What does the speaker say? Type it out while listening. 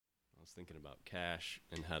was thinking about cash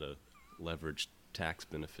and how to leverage tax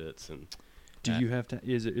benefits. And do you have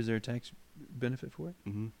is there a tax benefit for it?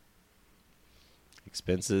 Mm-hmm.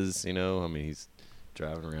 Expenses, I mean, he's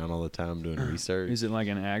driving around all the time doing research. Is it like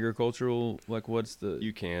an agricultural, like what's the...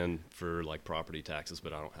 You can for like property taxes,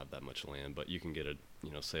 but I don't have that much land. But you can get a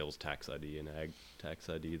sales tax ID and ag tax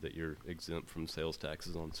ID that you're exempt from sales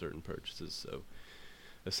taxes on certain purchases. So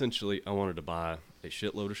essentially, I wanted to buy a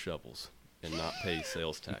shitload of shovels and not pay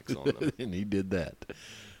sales tax on them. And he did that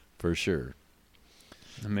for sure.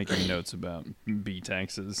 I'm making notes about bee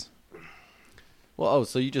taxes. Well,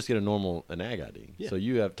 so you just get an ag ID. Yeah. So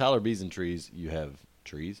you have Tyler Bees and Trees, you have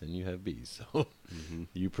trees and you have bees. So Mm-hmm.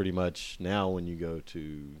 you pretty much, now when you go to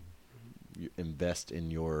you invest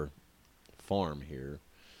in your farm here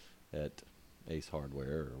at Ace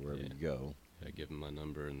Hardware or wherever you go, I give them my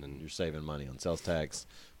number, and then you're saving money on sales tax,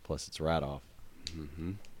 plus it's write-off.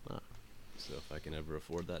 Mm-hmm. So if I can ever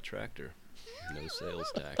afford that tractor, no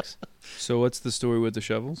sales tax. So what's the story with the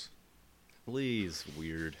shovels? Please,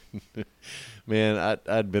 weird. Man,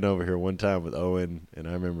 I'd been over here one time with Owen, and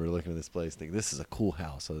I remember looking at this place thinking, this is a cool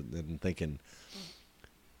house. And thinking,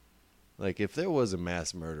 like, if there was a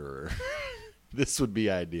mass murderer, this would be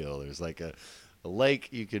ideal. There's like a lake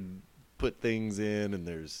you could put things in, and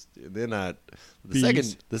the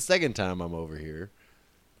second time I'm over here,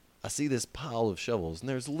 I see this pile of shovels, and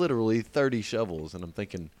there's literally 30 shovels, and I'm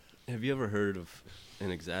thinking, Have you ever heard of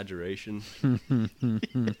an exaggeration?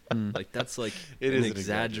 Like, that's like It an is an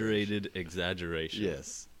exaggerated exaggeration.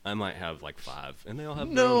 yes. I might have like 5, and they all have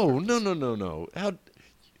No. How?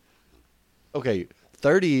 Okay,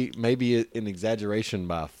 30 may be an exaggeration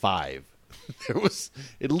by 5. There was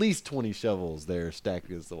at least 20 shovels there stacked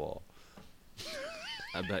against the wall.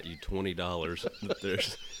 I bet you $20 that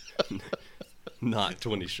there's not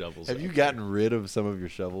 20 shovels. Have you out gotten rid of some of your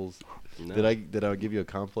shovels? there. No. Did I give you a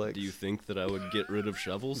complex? Do you think that I would get rid of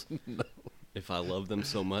shovels? No. If I love them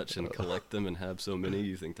so much and collect them and have so many,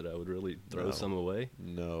 you think that I would really throw No. some away?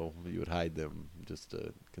 No, you would hide them just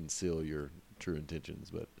to conceal your true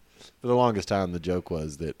intentions. But for the longest time, the joke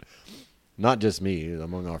was that not just me,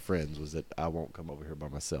 among our friends, was that I won't come over here by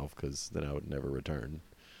myself because then I would never return.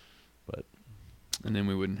 But And then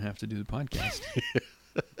we wouldn't have to do the podcast.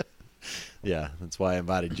 yeah, that's why I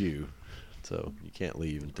invited you. So you can't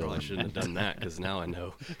leave until Probably I'm shouldn't have done that, because now I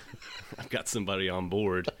know I've got somebody on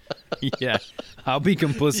board. Yeah, I'll be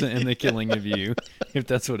complicit in the killing of you if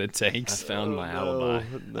that's what it I takes. found my alibi.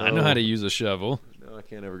 No. I know how to use a shovel. No, I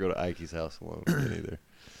can't ever go to Ike's house alone again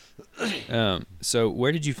either. So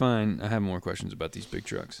where did you find? I have more questions about these big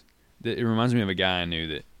trucks. It reminds me of a guy I knew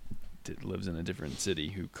that lives in a different city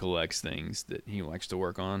who collects things that he likes to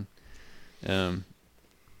work on.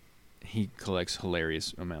 He collects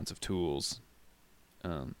hilarious amounts of tools,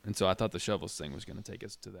 and so I thought the shovels thing was going to take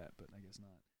us to that, but I guess not.